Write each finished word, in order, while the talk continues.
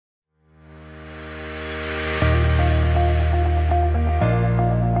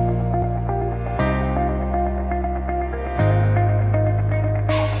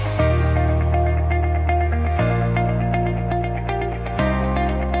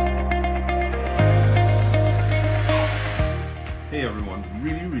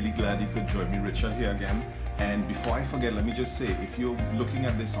Join me, Richard, here again. And before I forget, let me just say, if you're looking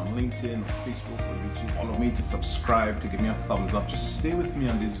at this on LinkedIn or Facebook or YouTube, follow me to subscribe, to give me a thumbs up. Just stay with me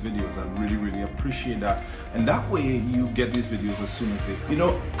on these videos. I really appreciate that. And that way you get these videos as soon as they come. You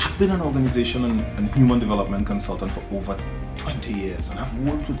know, I've been an organization and human development consultant for over 20 years, and I've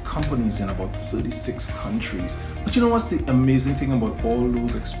worked with companies in about 36 countries. But you know what's the amazing thing about all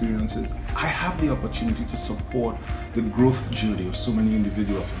those experiences? I have the opportunity to support the growth journey of so many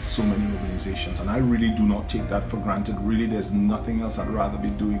individuals and so many organizations, and I really do not take that for granted. Really, there's nothing else I'd rather be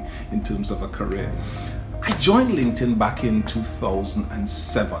doing in terms of a career. I joined LinkedIn back in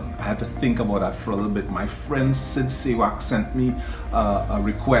 2007. I had to think about that for a little bit. My friend Sid Sewak sent me a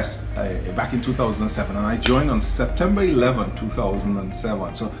request back in 2007, and I joined on September 11,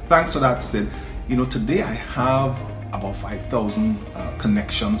 2007. So thanks for that, Sid. You know, today I have about 5,000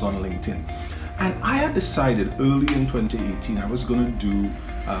 connections on LinkedIn. And I had decided early in 2018 I was going to do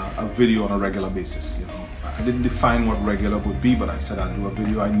a video on a regular basis. You know, I didn't define what regular would be, but I said I'd do a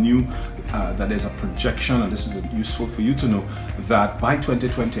video. I knew that there's a projection, and this is useful for you to know, that by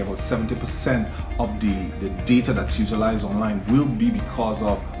 2020 about 70% of the data that's utilized online will be because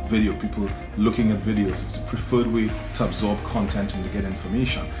of video, people looking at videos. It's the preferred way to absorb content and to get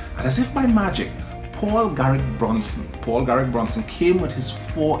information. And as if by magic, Paul Garrick Bronson came with his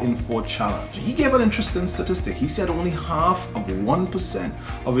 4 in 4 challenge. He gave an interesting statistic. He said only half of 1%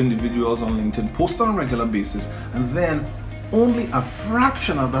 of individuals on LinkedIn post on a regular basis, and then only a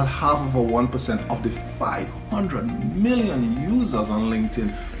fraction of that half of 1% of the 500 million users on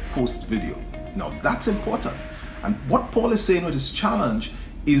LinkedIn post video. Now that's important. And what Paul is saying with his challenge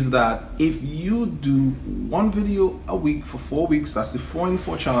is that if you do 1 video a week for 4 weeks, that's the 4 in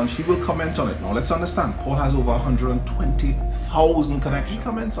 4 challenge, he will comment on it. Now let's understand, Paul has over 120,000 connections. He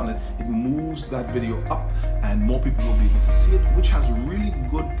comments on it, it moves that video up, and more people will be able to see it, which has really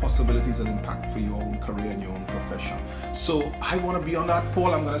good possibilities and impact for your own career and your own profession. So I want to be on that,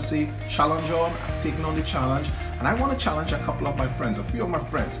 Paul. I'm going to say challenge on. I've taken on the challenge, and I want to challenge a couple of my friends, a few of my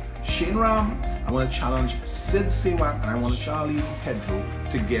friends. Shane Ram, I want to challenge Sid Sewak, and I want Charlie Pedro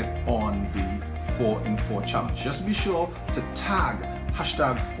to get on the 4 in 4 challenge. Just be sure to tag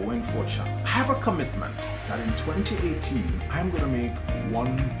hashtag 4 in 4 challenge. I have a commitment that in 2018 I'm going to make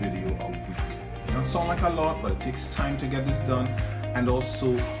 1 video a week. It doesn't sound like a lot, but it takes time to get this done, and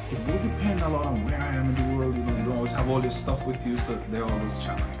also it will depend a lot on where I am in the world. You know, you don't always have all your stuff with you, so there are always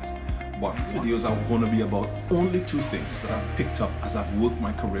challenges. But these videos are going to be about only 2 things that I've picked up as I've worked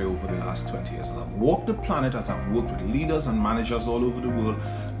my career over the last 20 years. As I've walked the planet, as I've worked with leaders and managers all over the world,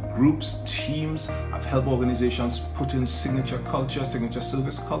 groups, teams. I've helped organizations put in signature culture, signature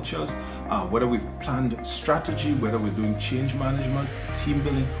service cultures, whether we've planned strategy, whether we're doing change management, team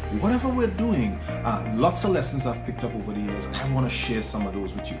building, whatever we're doing, lots of lessons I've picked up over the years, and I want to share some of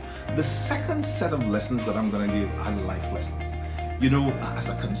those with you. The second set of lessons that I'm going to give are life lessons. You know, as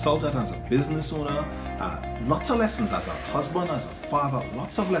a consultant, as a business owner, lots of lessons as a husband, as a father,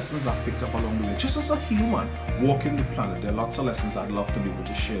 lots of lessons I've picked up along the way. Just as a human walking the planet, there are lots of lessons I'd love to be able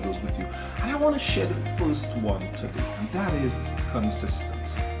to share those with you. And I want to share the first one today, and that is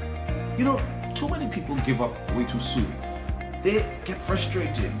consistency. You know, too many people give up way too soon. They get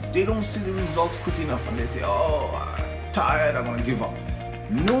frustrated. They don't see the results quick enough, and they say, oh, I'm tired, I'm going to give up.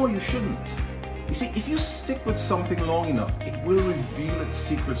 No, you shouldn't. You see, if you stick with something long enough, it will reveal its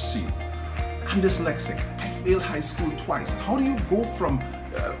secrets to you. I'm dyslexic. I failed high school twice. How do you go from,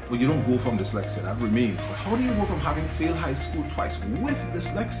 well, you don't go from dyslexia, that remains, but how do you go from having failed high school twice with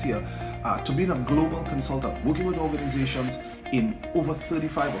dyslexia to being a global consultant, working with organizations in over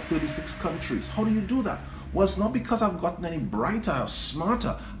 35 or 36 countries? How do you do that? Well, it's not because I've gotten any brighter or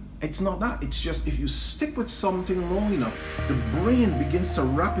smarter. It's not that. It's just if you stick with something long enough, the brain begins to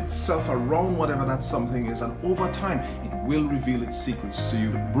wrap itself around whatever that something is, and over time it will reveal its secrets to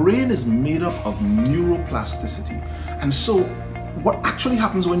you. The brain is made up of neuroplasticity, and so what actually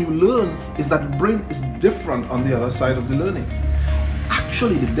happens when you learn is that the brain is different on the other side of the learning.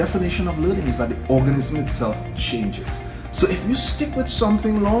 Actually, the definition of learning is that the organism itself changes. So if you stick with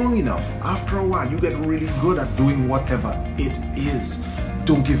something long enough, after a while you get really good at doing whatever it is.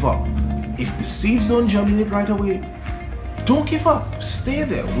 Don't give up. If the seeds don't germinate right away, don't give up. Stay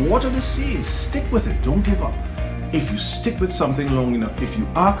there. Water the seeds. Stick with it. Don't give up. If you stick with something long enough, if you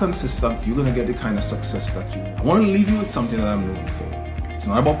are consistent, you're going to get the kind of success that you want. I want to leave you with something that I'm known for. It's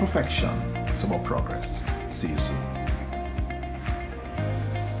not about perfection. It's about progress. See you soon.